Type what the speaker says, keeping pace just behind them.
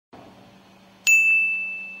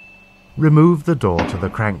Remove the door to the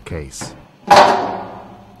crankcase.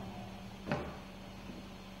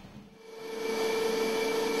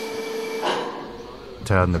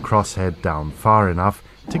 Turn the crosshead down far enough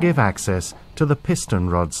to give access to the piston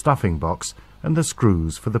rod stuffing box and the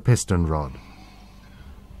screws for the piston rod.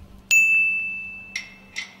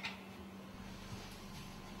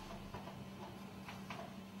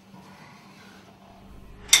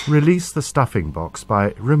 Release the stuffing box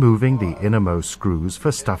by removing the innermost screws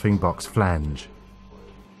for stuffing box flange.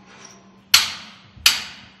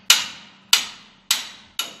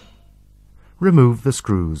 Remove the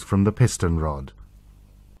screws from the piston rod.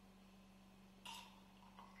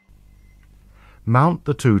 Mount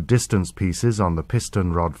the two distance pieces on the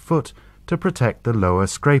piston rod foot to protect the lower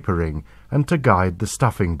scraper ring and to guide the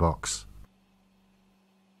stuffing box.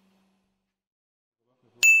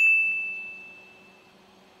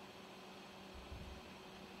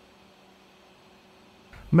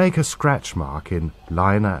 Make a scratch mark in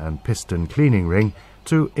liner and piston cleaning ring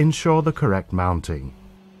to ensure the correct mounting.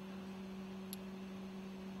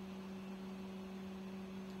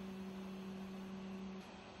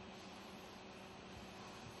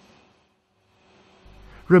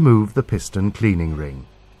 Remove the piston cleaning ring.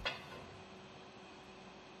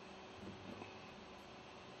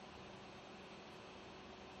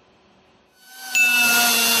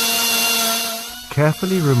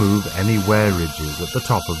 Carefully remove any wear ridges at the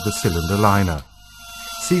top of the cylinder liner.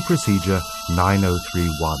 See procedure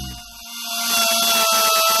 9031.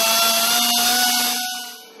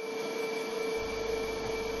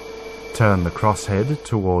 Turn the crosshead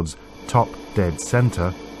towards top dead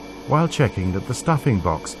center while checking that the stuffing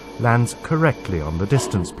box lands correctly on the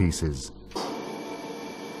distance pieces.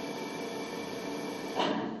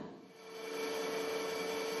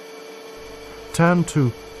 Turn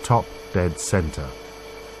to top dead center.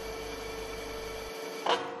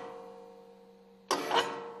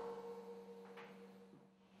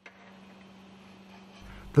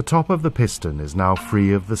 The top of the piston is now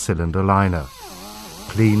free of the cylinder liner.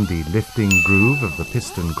 Clean the lifting groove of the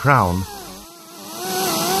piston crown .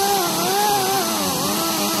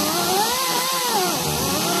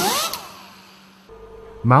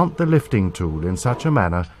 Mount the lifting tool in such a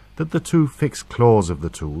manner that the two fixed claws of the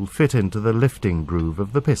tool fit into the lifting groove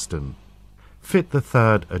of the piston. Fit the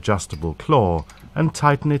third adjustable claw and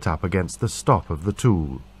tighten it up against the stop of the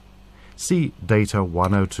tool. See Data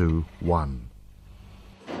 102.1.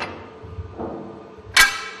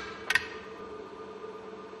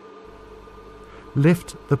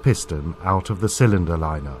 Lift the piston out of the cylinder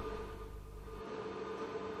liner.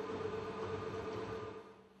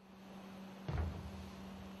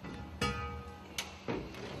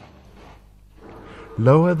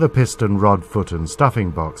 Lower the piston rod foot and stuffing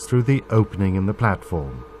box through the opening in the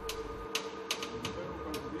platform.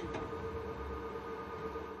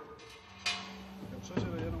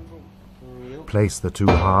 Place the two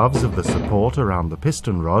halves of the support around the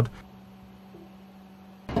piston rod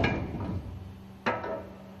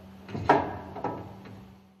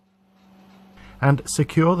and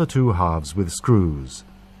secure the two halves with screws.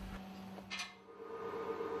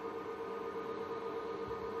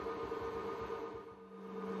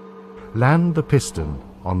 Land the piston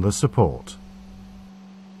on the support.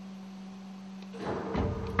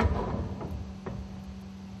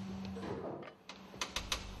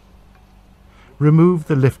 Remove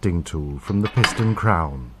the lifting tool from the piston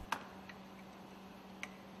crown.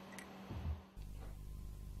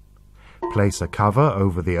 Place a cover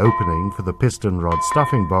over the opening for the piston rod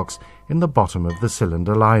stuffing box in the bottom of the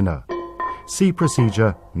cylinder liner. See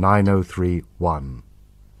procedure 9031.